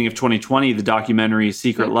at the beginning of 2020, the documentary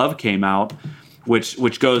Secret Love came out,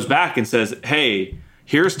 which goes back and says, hey,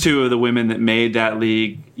 here's two of the women that made that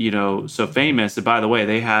league, you know, so famous. And by the way,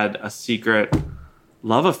 they had a secret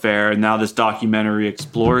love affair, and now this documentary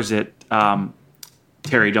explores it.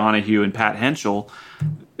 Terry Donahue and Pat Henschel,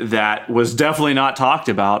 that was definitely not talked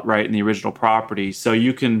about, right, in the original property. So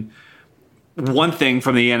you can, one thing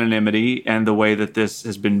from the anonymity and the way that this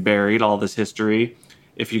has been buried, all this history,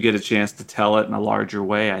 if you get a chance to tell it in a larger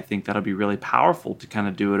way, I think that'll be really powerful to kind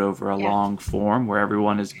of do it over a long form where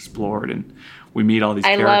everyone is explored and we meet all these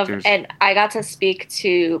characters. And I got to speak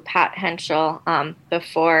to Pat Henschel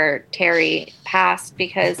before Terry passed,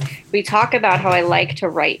 because we talk about how I like to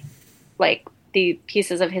write like the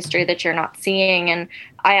pieces of history that you're not seeing. And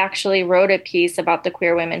I actually wrote a piece about the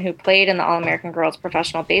queer women who played in the All-American Girls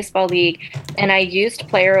Professional Baseball League. And I used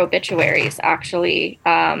player obituaries actually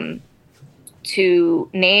to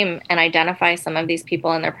name and identify some of these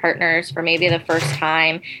people and their partners for maybe the first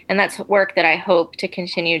time. And that's work that I hope to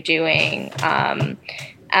continue doing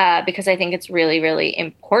because I think it's really, really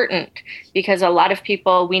important, because a lot of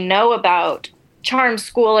people, we know about charm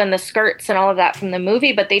school and the skirts and all of that from the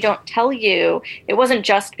movie, but they don't tell you it wasn't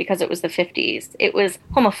just because it was the 50s. It was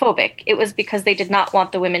homophobic. It was because they did not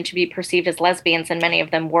want the women to be perceived as lesbians, and many of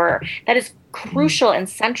them were. That is crucial and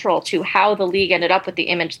central to how the league ended up with the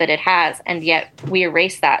image that it has, and yet we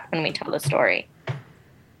erase that when we tell the story.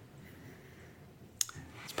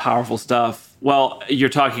 It's powerful stuff. Well, you're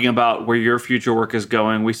talking about where your future work is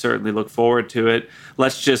going. We certainly look forward to it.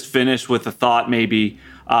 Let's just finish with a thought maybe.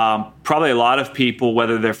 Probably a lot of people,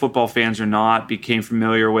 whether they're football fans or not, became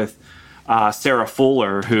familiar with Sarah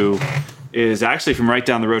Fuller, who is actually from right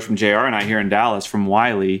down the road from JR and I here in Dallas, from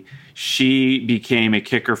Wiley. She became a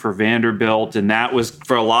kicker for Vanderbilt, and that was,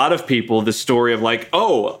 for a lot of people, the story of like,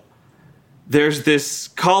 oh, there's this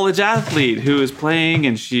college athlete who is playing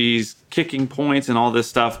and she's kicking points and all this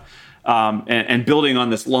stuff, and building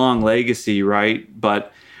on this long legacy, right?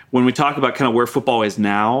 But when we talk about kind of where football is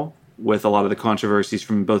now, with a lot of the controversies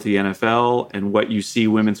from both the NFL and what you see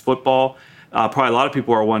women's football, probably a lot of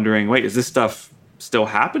people are wondering, wait, is this stuff still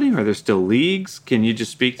happening? Are there still leagues? Can you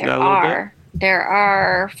just speak to that a little bit? There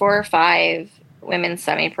are 4 or 5 women's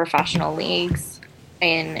semi-professional leagues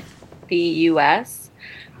in the U.S.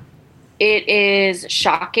 It is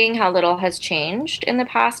shocking how little has changed in the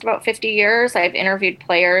past about 50 years. I've interviewed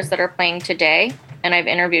players that are playing today, and I've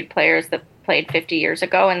interviewed players that played 50 years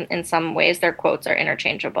ago, and in some ways their quotes are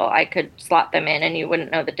interchangeable. I could slot them in and you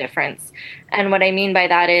wouldn't know the difference. And what I mean by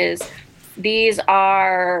that is these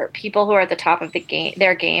are people who are at the top of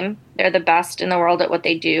their game. They're the best in the world at what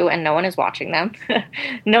they do, and no one is watching them.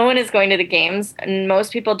 No one is going to the games. And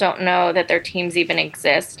most people don't know that their teams even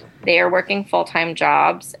exist. They are working full-time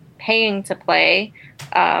jobs, paying to play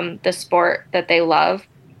the sport that they love.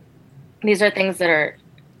 These are things that are...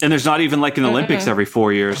 And there's not even like an Olympics every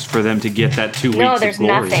 4 years for them to get that 2 weeks No, there's of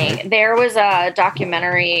glory, nothing. Right? There was a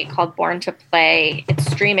documentary called Born to Play. It's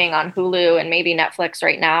streaming on Hulu and maybe Netflix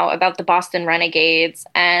right now about the Boston Renegades.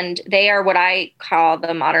 And they are what I call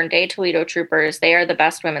the modern day Toledo Troopers. They are the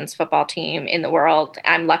best women's football team in the world.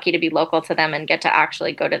 I'm lucky to be local to them and get to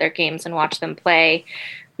actually go to their games and watch them play.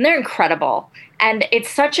 And they're incredible. And it's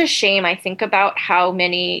such a shame. I think about how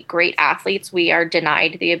many great athletes we are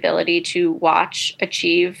denied the ability to watch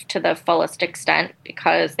achieve to the fullest extent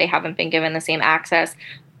because they haven't been given the same access.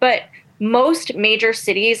 But most major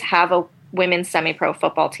cities have a women's semi-pro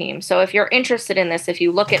football team. So if you're interested in this, if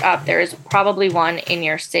you look it up, there is probably one in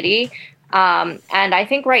your city. And I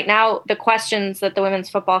think right now the questions that the women's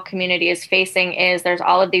football community is facing is there's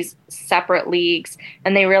all of these separate leagues,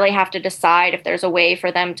 and they really have to decide if there's a way for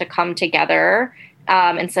them to come together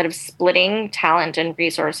instead of splitting talent and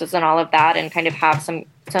resources and all of that, and kind of have some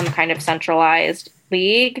kind of centralized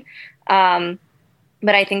league.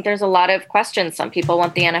 But I think there's a lot of questions. Some people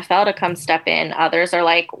want the NFL to come step in. Others are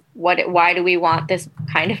like, why do we want this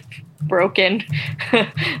kind of broken,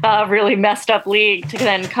 really messed up league to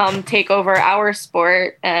then come take over our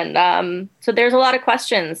sport. And so there's a lot of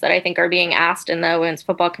questions that I think are being asked in the women's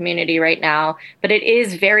football community right now. But it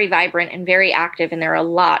is very vibrant and very active, and there are a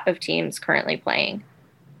lot of teams currently playing.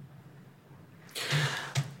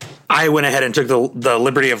 I went ahead and took the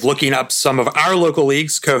liberty of looking up some of our local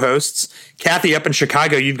leagues co-hosts. Kathy, up in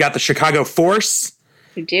Chicago, you've got the Chicago Force.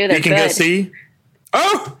 We do. They're you can good. Go see.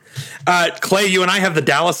 Oh, Clay, you and I have the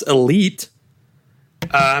Dallas Elite.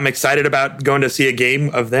 I'm excited about going to see a game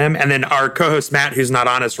of them. And then our co-host, Matt, who's not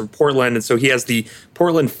on, is from Portland. And so he has the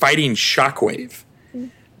Portland Fighting Shockwave.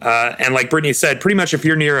 And like Brittany said, pretty much if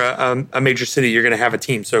you're near a major city, you're going to have a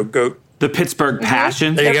team. So go. The Pittsburgh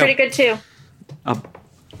Passion. They're pretty good too.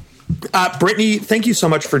 Brittany, thank you so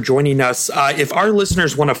much for joining us. If our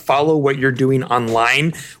listeners want to follow what you're doing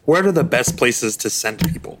online, what are the best places to send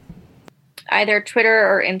people? Either Twitter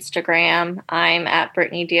or Instagram. I'm at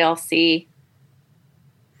Brittany DLC.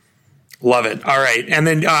 Love it. All right. And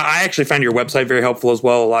then I actually found your website very helpful as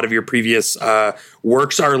well. A lot of your previous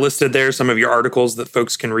works are listed there, some of your articles that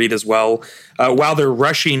folks can read as well, while they're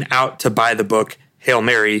rushing out to buy the book Hail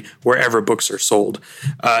Mary wherever books are sold.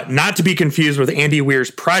 Not to be confused with Andy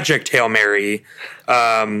Weir's Project Hail Mary,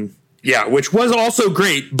 which was also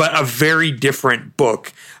great, but a very different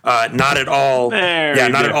book. Not at all.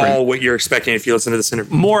 At all what you're expecting if you listen to this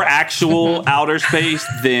interview. More actual outer space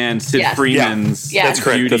than Sid Freeman's. Yeah. That's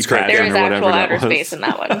correct. There is actual outer space in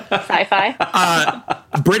that one. Sci-fi.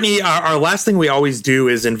 Brittany, our last thing we always do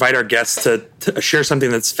is invite our guests to share something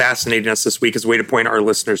that's fascinating us this week as a way to point our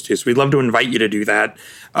listeners to. So we'd love to invite you to do that.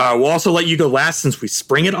 We'll also let you go last since we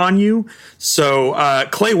spring it on you. So,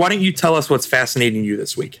 Clay, why don't you tell us what's fascinating you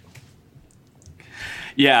this week?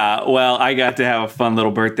 Yeah, well, I got to have a fun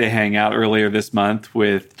little birthday hangout earlier this month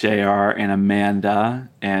with JR and Amanda.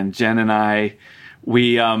 And Jen and I,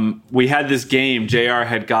 we had this game JR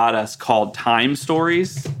had got us called Time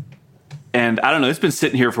Stories. And I don't know, it's been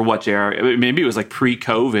sitting here for what, JR? Maybe it was like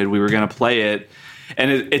pre-COVID we were going to play it.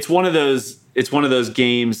 And it's one of those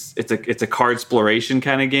games, it's a card exploration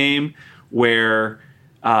kind of game where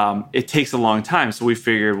it takes a long time. So we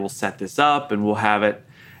figured we'll set this up and we'll have it.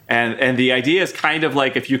 And the idea is kind of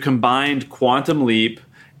like if you combined Quantum Leap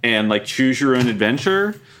and like Choose Your Own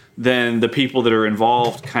Adventure, then the people that are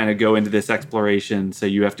involved kind of go into this exploration. So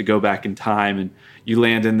you have to go back in time and you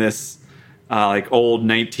land in this like old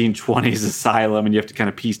 1920s asylum, and you have to kind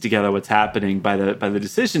of piece together what's happening by the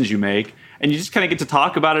decisions you make. And you just kind of get to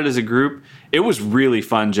talk about it as a group. It was really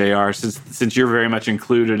fun, JR, since you're very much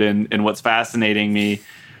included in what's fascinating me.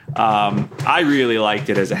 I really liked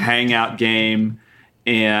it as a hangout game.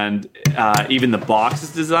 And even the box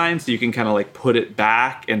is designed so you can kind of like put it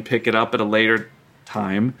back and pick it up at a later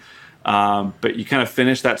time. But you kind of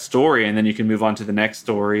finish that story and then you can move on to the next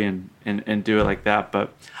story and do it like that.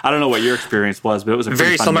 But I don't know what your experience was, but it was a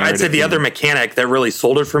very similar. I'd say the other mechanic that really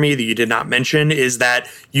sold it for me that you did not mention is that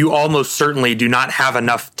you almost certainly do not have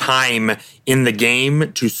enough time in the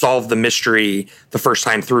game to solve the mystery the first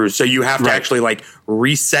time through. So you have to actually like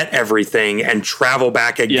reset everything and travel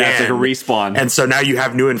back again. Yeah, it's like a respawn. And so now you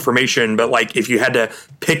have new information. But like if you had to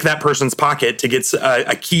pick that person's pocket to get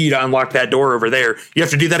a key to unlock that door over there, you have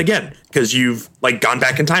to do that again because you've like gone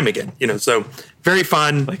back in time again. So very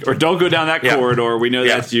fun. Or don't go down that corridor. We know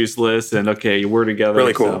that's useless. And okay, we're together.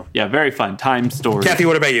 Really cool. So, yeah, very fun. Time story. Kathy,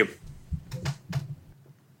 what about you?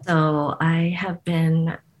 So I have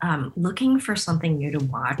been looking for something new to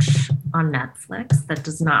watch on Netflix that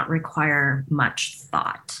does not require much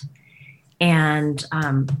thought. And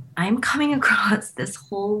I'm coming across this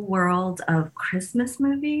whole world of Christmas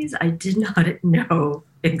movies I did not know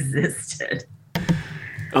existed.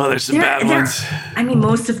 Oh, there's some bad ones. I mean,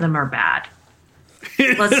 most of them are bad.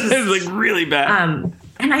 It's like really bad.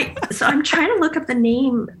 So I'm trying to look up the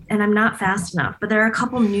name and I'm not fast enough, but there are a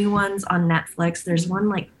couple new ones on Netflix. There's one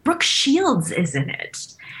like Brooke Shields is in it.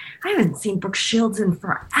 I haven't seen Brooke Shields in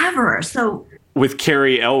forever. So with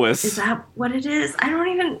Carrie Elwes. Is that what it is? I don't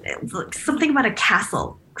even, something about a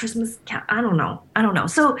castle. Christmas, I don't know.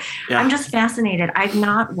 So I'm just fascinated. I've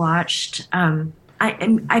not watched,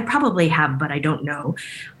 I probably have, but I don't know.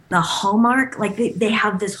 The Hallmark, like they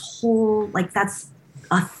have this whole, like that's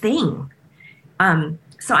a thing.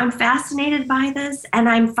 So I'm fascinated by this, and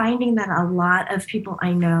I'm finding that a lot of people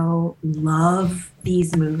I know love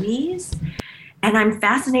these movies. And I'm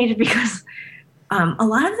fascinated because a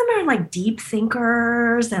lot of them are like deep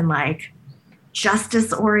thinkers and like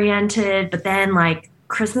justice oriented, but then like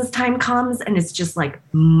Christmas time comes and it's just like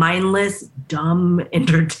mindless, dumb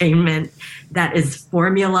entertainment that is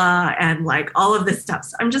formula and like all of this stuff.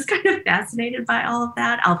 So I'm just kind of fascinated by all of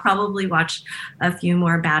that. I'll probably watch a few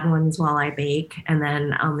more bad ones while I bake, and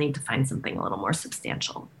then I'll need to find something a little more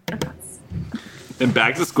substantial. And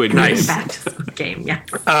back to Squid Game. Nice. Back to Squid Game, yes.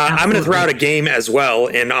 I'm going to throw out a game as well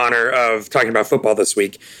in honor of talking about football this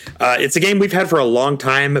week. It's a game we've had for a long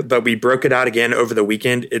time, but we broke it out again over the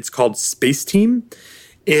weekend. It's called Space Team.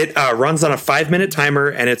 It runs on a 5-minute timer,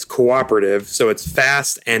 and it's cooperative, so it's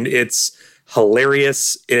fast and it's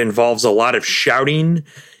hilarious. It involves a lot of shouting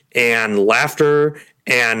and laughter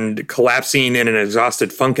and collapsing in an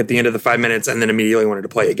exhausted funk at the end of the 5 minutes, and then immediately wanted to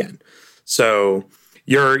play again. So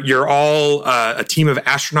you're all a team of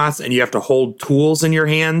astronauts, and you have to hold tools in your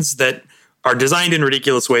hands that are designed in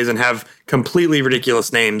ridiculous ways and have completely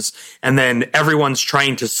ridiculous names. And then everyone's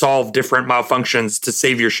trying to solve different malfunctions to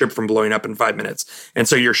save your ship from blowing up in 5 minutes. And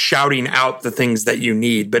so you're shouting out the things that you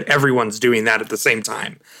need, but everyone's doing that at the same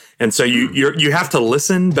time. And so you have to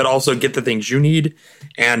listen, but also get the things you need.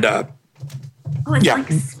 And it's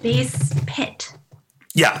like Space Pit.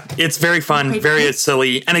 Yeah, it's very fun, very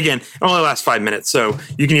silly. And again, it only lasts 5 minutes. So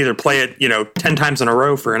you can either play it, 10 times in a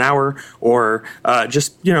row for an hour, or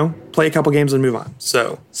just, play a couple games and move on.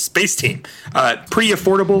 So Space Team, pretty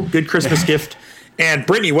affordable, good Christmas gift. And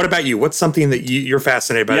Brittany, what about you? What's something that you're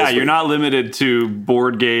fascinated by? Yeah, you're not limited to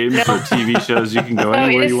board games or TV shows. You can go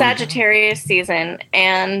anywhere you want. It is Sagittarius season,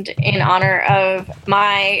 and in honor of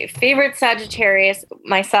my favorite Sagittarius,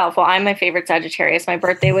 myself, I'm my favorite Sagittarius. My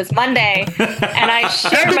birthday was Monday, and I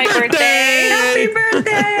share my birthday. Happy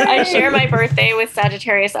birthday! I share my birthday with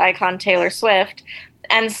Sagittarius icon Taylor Swift.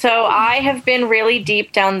 And so I have been really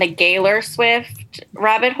deep down the Taylor Swift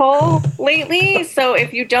rabbit hole lately. So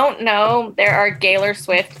if you don't know, there are Taylor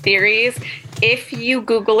Swift theories. If you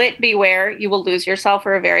Google it, beware, you will lose yourself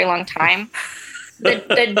for a very long time.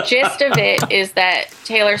 The gist of it is that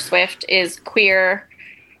Taylor Swift is queer,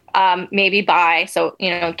 maybe bi, so,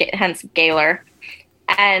 hence Gaylor.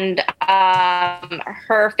 And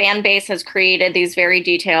her fan base has created these very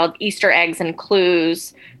detailed Easter eggs and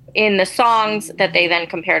clues in the songs that they then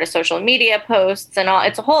compare to social media posts and all.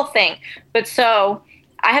 It's a whole thing. But so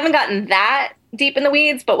I haven't gotten that deep in the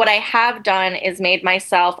weeds, but what I have done is made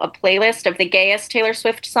myself a playlist of the gayest Taylor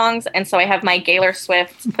Swift songs. And so I have my Taylor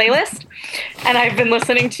Swift playlist, and I've been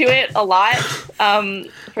listening to it a lot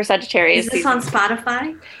for Sagittarius. Is this on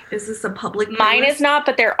Spotify? Is this a public playlist? Mine is not,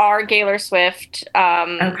 but there are Taylor Swift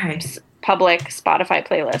public Spotify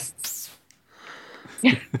playlists.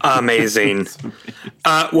 Amazing.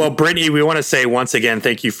 Well, Brittany, we want to say once again,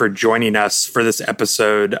 thank you for joining us for this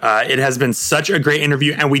episode. It has been such a great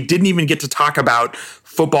interview, and we didn't even get to talk about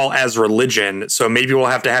football as religion. So maybe we'll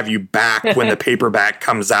have to have you back when the paperback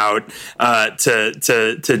comes out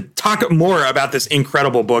to talk more about this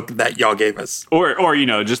incredible book that y'all gave us. Or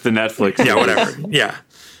just the Netflix. Yeah, whatever. Yeah.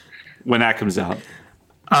 When that comes out.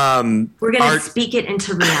 We're going to speak it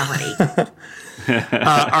into reality.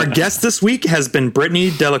 Our guest this week has been Brittany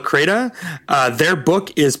Della Creta. Their book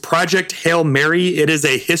is Project Hail Mary. It is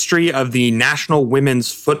a history of the National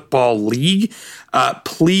Women's Football League.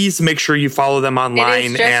 Please make sure you follow them online. It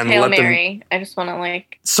is just and Hail let Mary. them. I just want to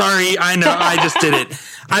Sorry, I know. I just did it.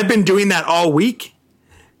 I've been doing that all week,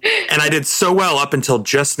 and I did so well up until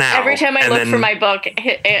just now. Every time I look for my book,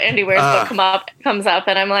 Andy Ware's book comes up,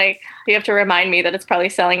 and I'm like, you have to remind me that it's probably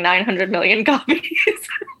selling 900 million copies.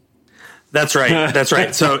 That's right. That's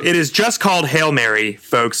right. So it is just called Hail Mary,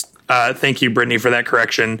 folks. Thank you, Brittany, for that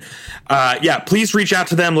correction. Please reach out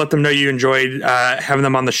to them. Let them know you enjoyed having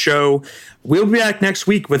them on the show. We'll be back next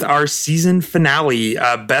week with our season finale,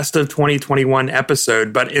 best of 2021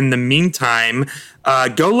 episode. But in the meantime,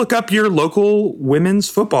 go look up your local women's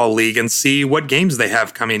football league and see what games they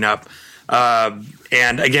have coming up.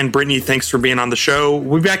 And again, Brittany, thanks for being on the show.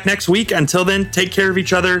 We'll be back next week. Until then, take care of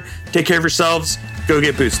each other. Take care of yourselves. Go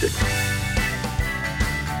get boosted.